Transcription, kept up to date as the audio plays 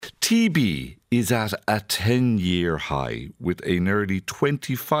TB is at a 10-year high, with a nearly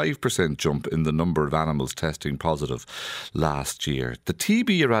 25% jump in the number of animals testing positive last year. The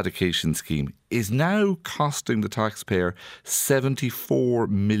TB eradication scheme is now costing the taxpayer €74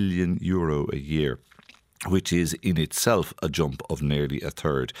 million a year, which is in itself a jump of nearly a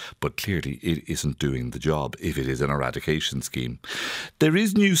third. But clearly it isn't doing the job if it is an eradication scheme. There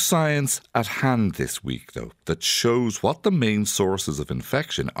is new science at hand this week, though, that shows what the main sources of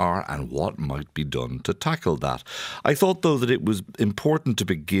infection are and what might be done to tackle that. I thought, though, that it was important to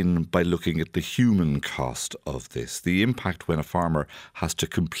begin by looking at the human cost of this, the impact when a farmer has to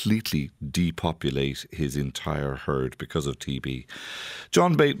completely depopulate his entire herd because of TB.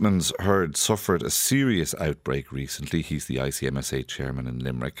 John Bateman's herd suffered a serious outbreak recently. He's the ICMSA chairman in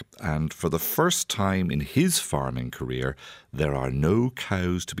Limerick, and for the first time in his farming career, there are no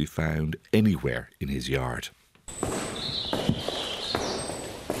cows to be found anywhere in his yard.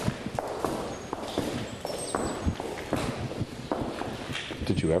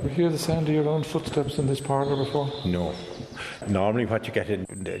 Did you ever hear the sound of your own footsteps in this parlour before? No. Normally what you get in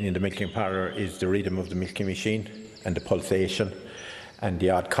the milking parlour is the rhythm of the milking machine and the pulsation and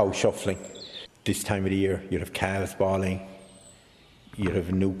the odd cow shuffling. This time of the year, you'd have calves bawling. You'd have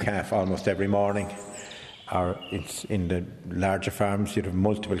a new calf almost every morning. Or it's in the larger farms, you'd have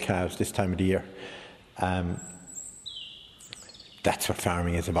multiple calves this time of the year. That's what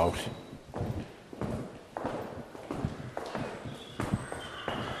farming is about.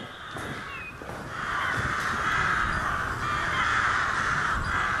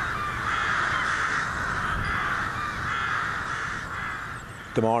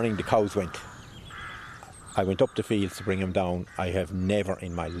 The morning the cows went, I went up the fields to bring them down. I have never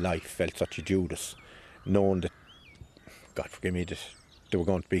in my life felt such a Judas, knowing that, God forgive me, that they were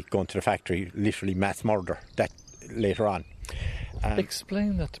going to be going to the factory, literally mass murder, that later on.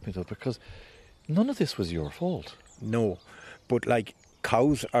 Explain that to me, though, because none of this was your fault. No, but like,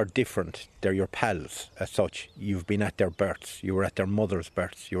 cows are different. They're your pals as such. You've been at their births, you were at their mother's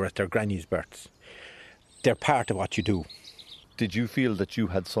births, you were at their granny's births. They're part of what you do. Did you feel that you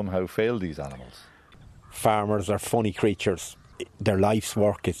had somehow failed these animals? Farmers are funny creatures. Their life's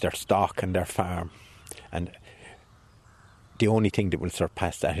work is their stock and their farm. And the only thing that will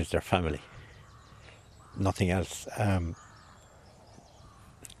surpass that is their family. Nothing else.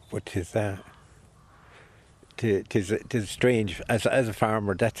 But tis strange. As a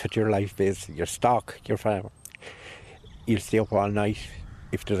farmer, that's what your life is. Your stock, your farm. You'll stay up all night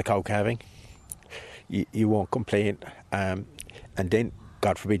if there's a cow calving. You won't complain. And then,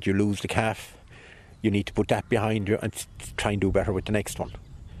 God forbid, you lose the calf. You need to put that behind you and try and do better with the next one.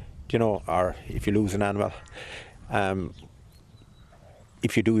 You know, or if you lose an animal,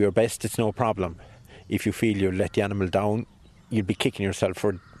 if you do your best, it's no problem. If you feel you let the animal down, you'll be kicking yourself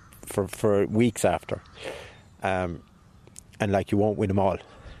for weeks after. And like, you won't win them all.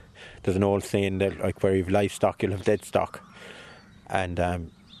 There's an old saying that, like, where you've livestock, you'll have dead stock. And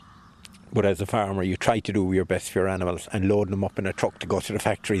but as a farmer, you try to do your best for your animals, and loading them up in a truck to go to the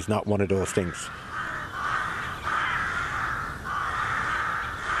factory is not one of those things.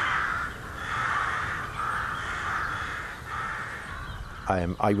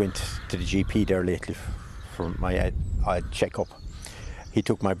 I went to the GP there lately for my check-up. He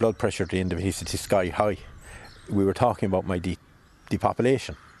took my blood pressure at the end of it. He said it's sky high. We were talking about my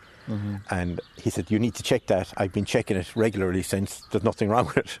depopulation. Mm-hmm. And he said, you need to check that. I've been checking it regularly since. There's nothing wrong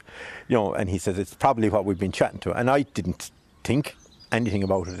with it. You know, and he says it's probably what we've been chatting to. And I didn't think anything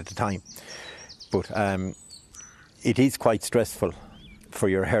about it at the time. But it is quite stressful for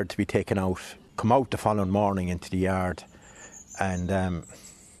your herd to be taken out, come out the following morning into the yard, and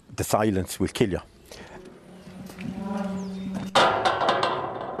the silence will kill you.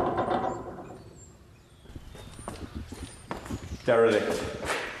 Derelict.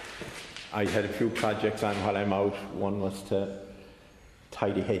 I had a few projects on while I'm out. One was to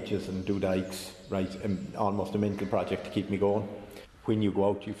tidy hedges and do dikes, right? Almost a mental project to keep me going. When you go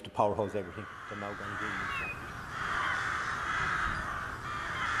out, you have to powerhouse everything. They're now going to do it.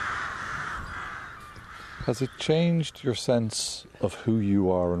 Has it changed your sense of who you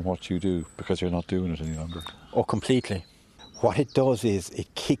are and what you do because you're not doing it any longer? Oh, completely. What it does is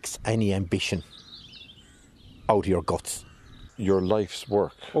it kicks any ambition out of your guts. Your life's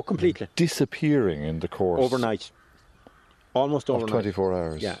work. Oh, completely. Disappearing in the course. Overnight. Almost overnight. Of 24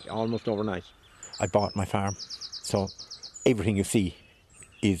 hours. Yeah, almost overnight. I bought my farm. So everything you see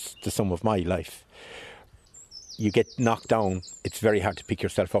is the sum of my life. You get knocked down, it's very hard to pick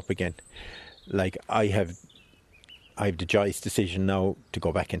yourself up again. Like, I have the joyous decision now to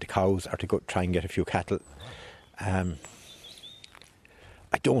go back into cows or to go try and get a few cattle.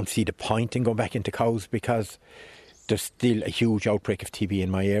 I don't see the point in going back into cows because there's still a huge outbreak of TB in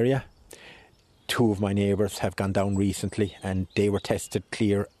my area. 2 of my neighbours have gone down recently and they were tested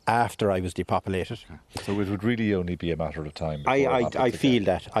clear after I was depopulated. So it would really only be a matter of time. I feel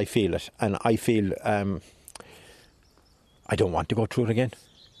that. I feel it. And I feel I don't want to go through it again.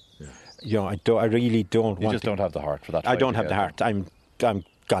 Yeah. You know, I really don't want to. You just don't have the heart for that. I don't have the heart. I'm gone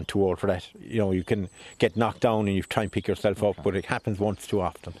too old for that. You know, you can get knocked down and you try and pick yourself up, but it happens once too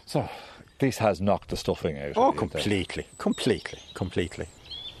often. So this has knocked the stuffing out. Oh, completely.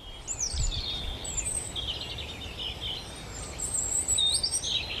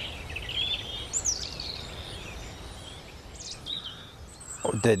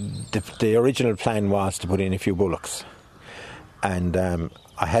 The original plan was to put in a few bullocks, and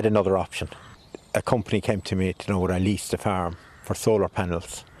I had another option. A company came to me to know would I lease the farm for solar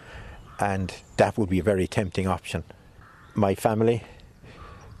panels, and that would be a very tempting option. My family,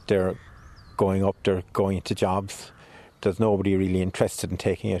 they're going into jobs. There's nobody really interested in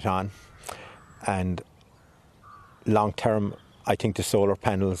taking it on, and long term I think the solar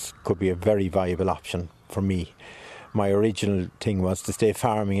panels could be a very viable option for me. My original thing was to stay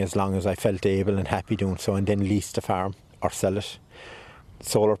farming as long as I felt able and happy doing so, and then lease the farm or sell it.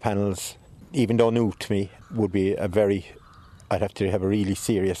 Solar panels, even though new to me, would be I'd have to have a really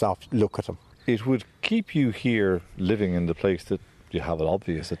serious look at them. It would keep you here living in the place that you have an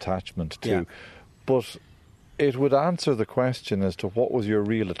obvious attachment to, yeah. But it would answer the question as to what was your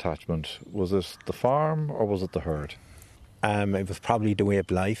real attachment. Was it the farm or was it the herd? It was probably the way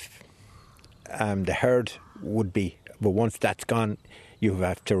of life. The herd would be, but once that's gone, you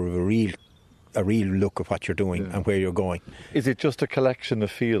have to have a real look at what you're doing, yeah, and where you're going. Is it just a collection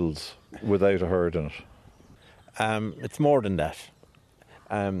of fields without a herd in it? It's more than that.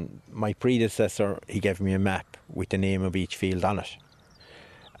 My predecessor, he gave me a map with the name of each field on it,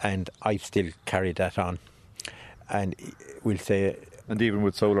 and I've still carried that on. And we'll say... And even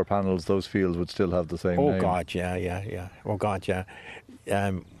with solar panels, those fields would still have the same name? Oh, God, yeah. Oh, God, yeah.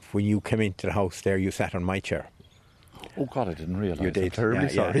 When you came into the house there, you sat on my chair. Oh, God, I didn't realise. You did. I'm terribly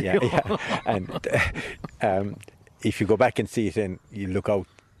sorry. Yeah. And if you go back and see it, then you look out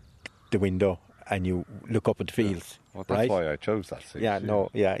the window and you look up at the fields. Well, that's right? why I chose that seat.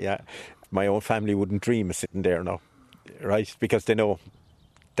 Yeah. My own family wouldn't dream of sitting there now, right? Because they know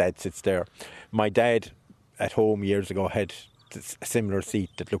Dad sits there. My dad at home years ago had a similar seat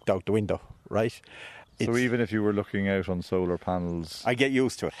that looked out the window, right? So even if you were looking out on solar panels... I get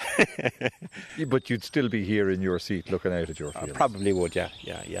used to it. But you'd still be here in your seat looking out at your fields? Probably would, yeah.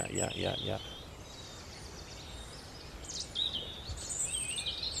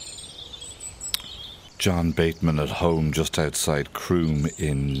 John Bateman at home just outside Croom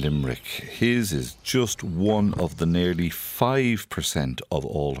in Limerick. His is just one of the nearly 5% of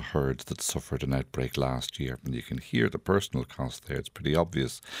all herds that suffered an outbreak last year. And you can hear the personal cost there, it's pretty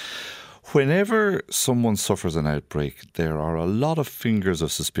obvious. Whenever someone suffers an outbreak, there are a lot of fingers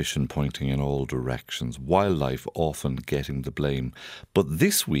of suspicion pointing in all directions, wildlife often getting the blame. But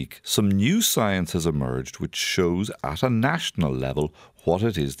this week, some new science has emerged which shows at a national level what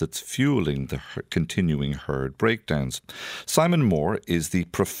it is that's fueling the continuing herd breakdowns. Simon Moore is the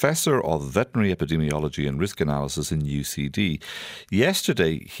Professor of Veterinary Epidemiology and Risk Analysis in UCD.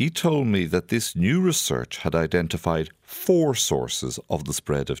 Yesterday, he told me that this new research had identified 4 sources of the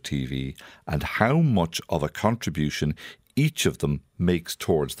spread of TB and how much of a contribution each of them makes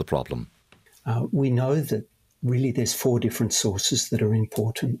towards the problem. We know that really there's 4 different sources that are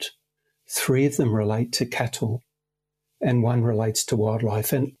important. 3 of them relate to cattle and 1 relates to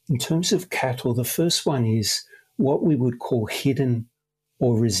wildlife. And in terms of cattle, the first one is what we would call hidden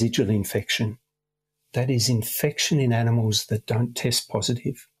or residual infection. That is infection in animals that don't test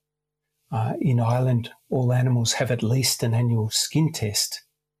positive. In Ireland, all animals have at least an annual skin test.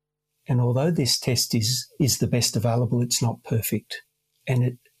 And although this test is the best available, it's not perfect. And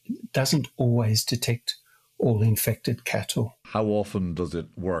it doesn't always detect all infected cattle. How often does it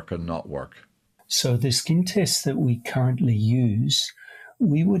work and not work? So the skin test that we currently use,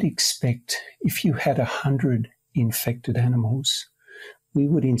 we would expect if you had 100 infected animals, we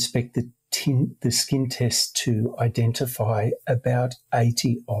would inspect the skin test to identify about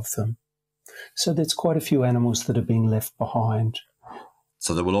 80 of them. So there's quite a few animals that are being left behind.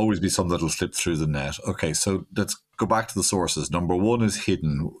 So there will always be some that will slip through the net. Okay, so let's go back to the sources. Number 1 is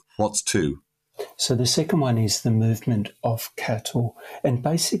hidden. What's 2? So the second one is the movement of cattle. And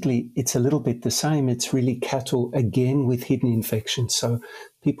basically, it's a little bit the same. It's really cattle, again, with hidden infections. So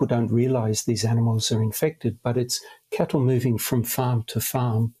people don't realise these animals are infected, but it's cattle moving from farm to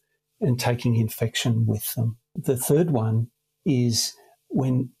farm and taking infection with them. The third one is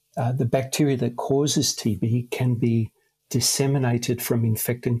when the bacteria that causes TB can be disseminated from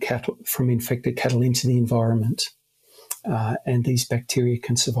infected cattle into the environment, and these bacteria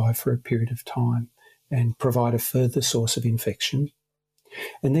can survive for a period of time and provide a further source of infection.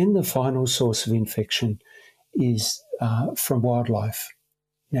 And then the final source of infection is from wildlife.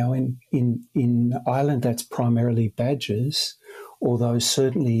 Now, in Ireland, that's primarily badgers, although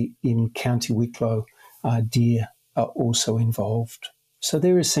certainly in County Wicklow, deer are also involved. So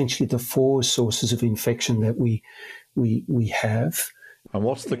they're essentially the four sources of infection that we have. And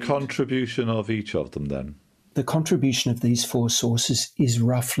what's the contribution of each of them then? The contribution of these four sources is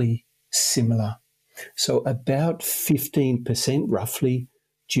roughly similar. So about 15% roughly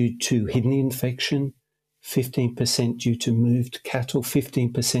due to hidden infection, 15% due to moved cattle,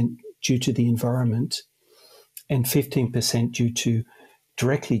 15% due to the environment, and 15%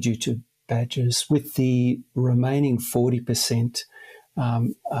 directly due to badgers, with the remaining 40%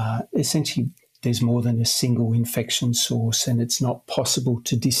 essentially there's more than a single infection source, and it's not possible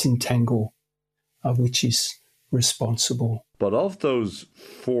to disentangle which is responsible. But of those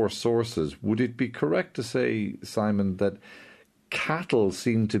four sources, would it be correct to say, Simon, that cattle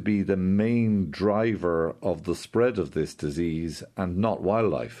seem to be the main driver of the spread of this disease and not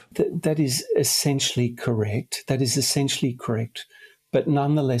wildlife? That is essentially correct. But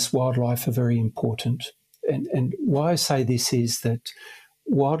nonetheless, wildlife are very important. And why I say this is that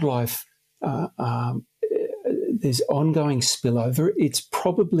wildlife, there's ongoing spillover. It's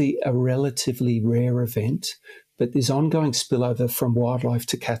probably a relatively rare event, but there's ongoing spillover from wildlife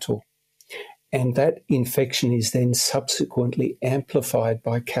to cattle. And that infection is then subsequently amplified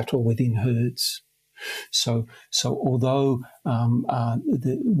by cattle within herds. So although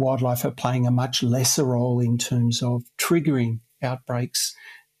the wildlife are playing a much lesser role in terms of triggering outbreaks,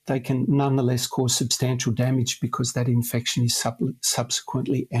 they can nonetheless cause substantial damage because that infection is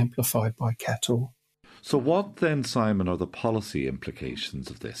subsequently amplified by cattle. So what then, Simon, are the policy implications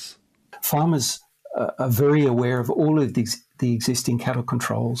of this? Farmers are very aware of all of the existing cattle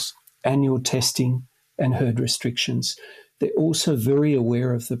controls, annual testing and herd restrictions. They're also very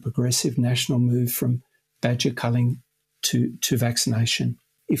aware of the progressive national move from badger culling to vaccination.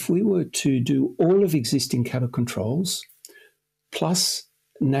 If we were to do all of existing cattle controls, plus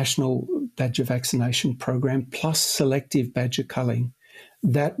national badger vaccination program, plus selective badger culling,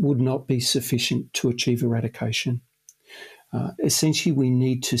 that would not be sufficient to achieve eradication. Essentially, we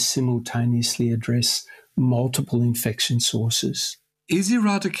need to simultaneously address multiple infection sources. Is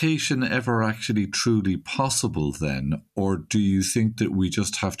eradication ever actually truly possible then, or do you think that we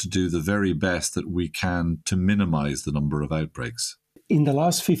just have to do the very best that we can to minimise the number of outbreaks? In the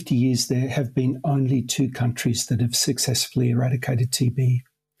last 50 years, there have been only two countries that have successfully eradicated TB.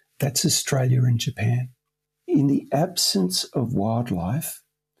 That's Australia and Japan. In the absence of wildlife,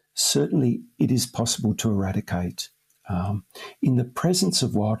 certainly it is possible to eradicate. In the presence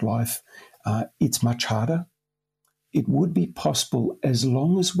of wildlife, it's much harder. It would be possible as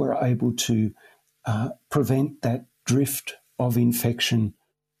long as we're able to prevent that drift of infection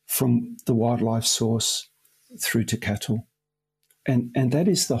from the wildlife source through to cattle. And that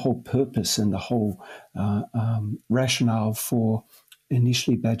is the whole purpose and the whole rationale for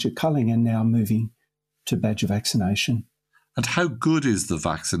initially badger culling and now moving to badger vaccination. And how good is the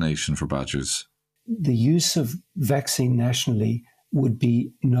vaccination for badgers? The use of vaccine nationally would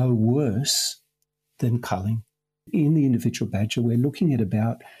be no worse than culling. In the individual badger, we're looking at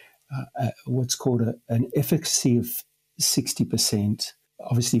about what's called an efficacy of 60%.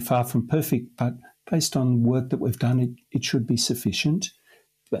 Obviously far from perfect, but based on work that we've done, it should be sufficient.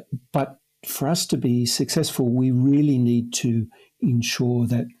 But for us to be successful, we really need to ensure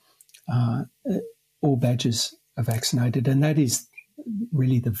that all badgers are vaccinated, and that is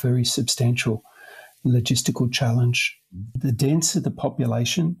really the very substantial logistical challenge. The denser the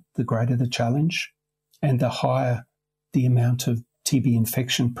population, the greater the challenge, and the higher the amount of TB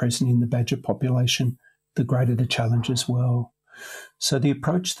infection present in the badger population, the greater the challenge as well. So the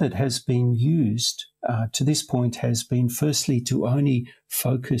approach that has been used to this point has been firstly to only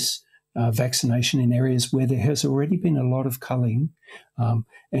focus vaccination in areas where there has already been a lot of culling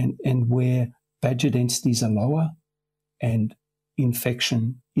and where badger densities are lower and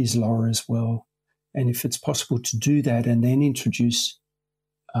infection is lower as well. And if it's possible to do that and then introduce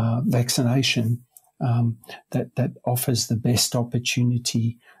vaccination, that offers the best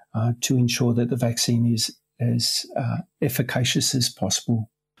opportunity to ensure that the vaccine is as efficacious as possible.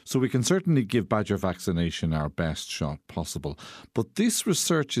 So we can certainly give badger vaccination our best shot possible. But this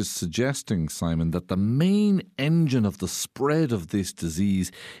research is suggesting, Simon, that the main engine of the spread of this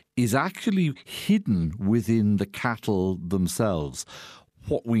disease is actually hidden within the cattle themselves.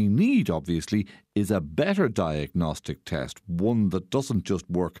 What we need, obviously, is a better diagnostic test, one that doesn't just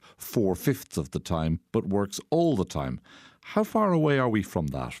work 4/5 of the time, but works all the time. How far away are we from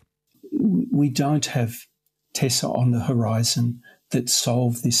that? We don't have tests on the horizon that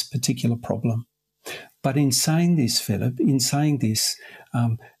solve this particular problem. But in saying this, Philip,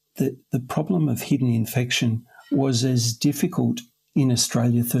 the problem of hidden infection was as difficult in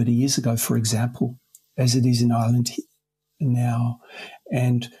Australia 30 years ago, for example, as it is in Ireland now.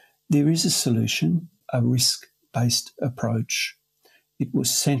 And there is a solution, a risk-based approach. It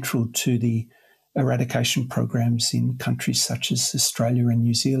was central to the eradication programs in countries such as Australia and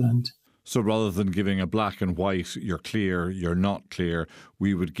New Zealand. So rather than giving a black and white, you're clear, you're not clear,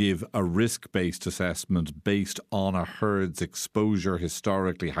 we would give a risk-based assessment based on a herd's exposure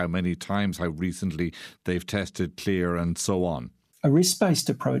historically, how many times, how recently they've tested clear and so on. A risk-based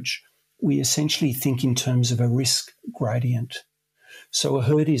approach, we essentially think in terms of a risk gradient. So a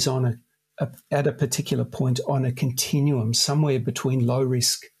herd is at a particular point on a continuum, somewhere between low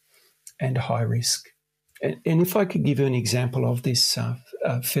risk and high risk. And if I could give you an example of this,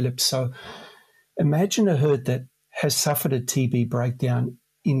 Philip, so imagine a herd that has suffered a TB breakdown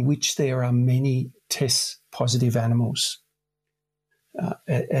in which there are many test-positive animals.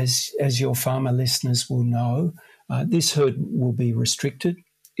 As your farmer listeners will know, this herd will be restricted.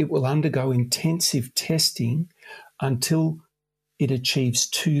 It will undergo intensive testing until it achieves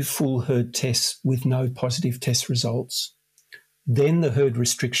 2 full herd tests with no positive test results. Then the herd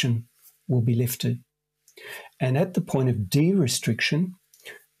restriction will be lifted. And at the point of de-restriction,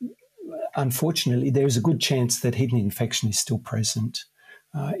 unfortunately, there is a good chance that hidden infection is still present.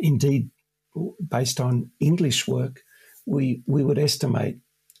 Indeed, based on English work, we would estimate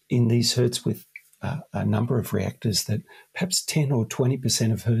in these herds with a number of reactors that perhaps 10 or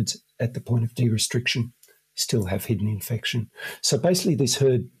 20% of herds at the point of de-restriction still have hidden infection. So basically this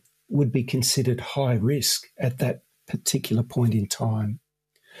herd would be considered high risk at that particular point in time.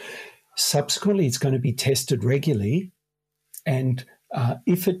 Subsequently, it's going to be tested regularly, and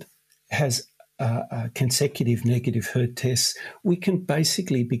if it has consecutive negative herd tests, we can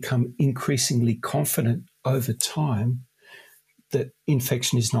basically become increasingly confident over time that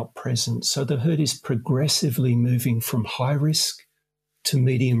infection is not present. So the herd is progressively moving from high risk to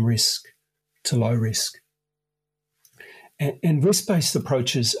medium risk to low risk. And risk-based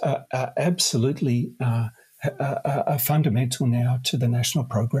approaches are absolutely are fundamental now to the national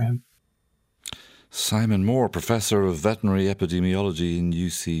program. Simon Moore, Professor of Veterinary Epidemiology in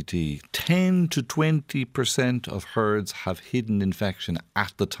UCD. 10 to 20% of herds have hidden infection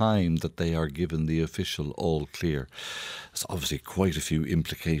at the time that they are given the official all clear. There's obviously quite a few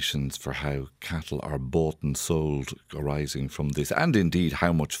implications for how cattle are bought and sold arising from this, and indeed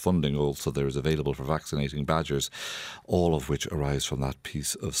how much funding also there is available for vaccinating badgers, all of which arise from that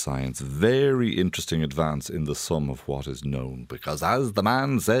piece of science. Very interesting advance in the sum of what is known, because as the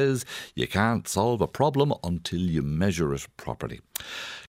man says, you can't solve a problem until you measure it properly.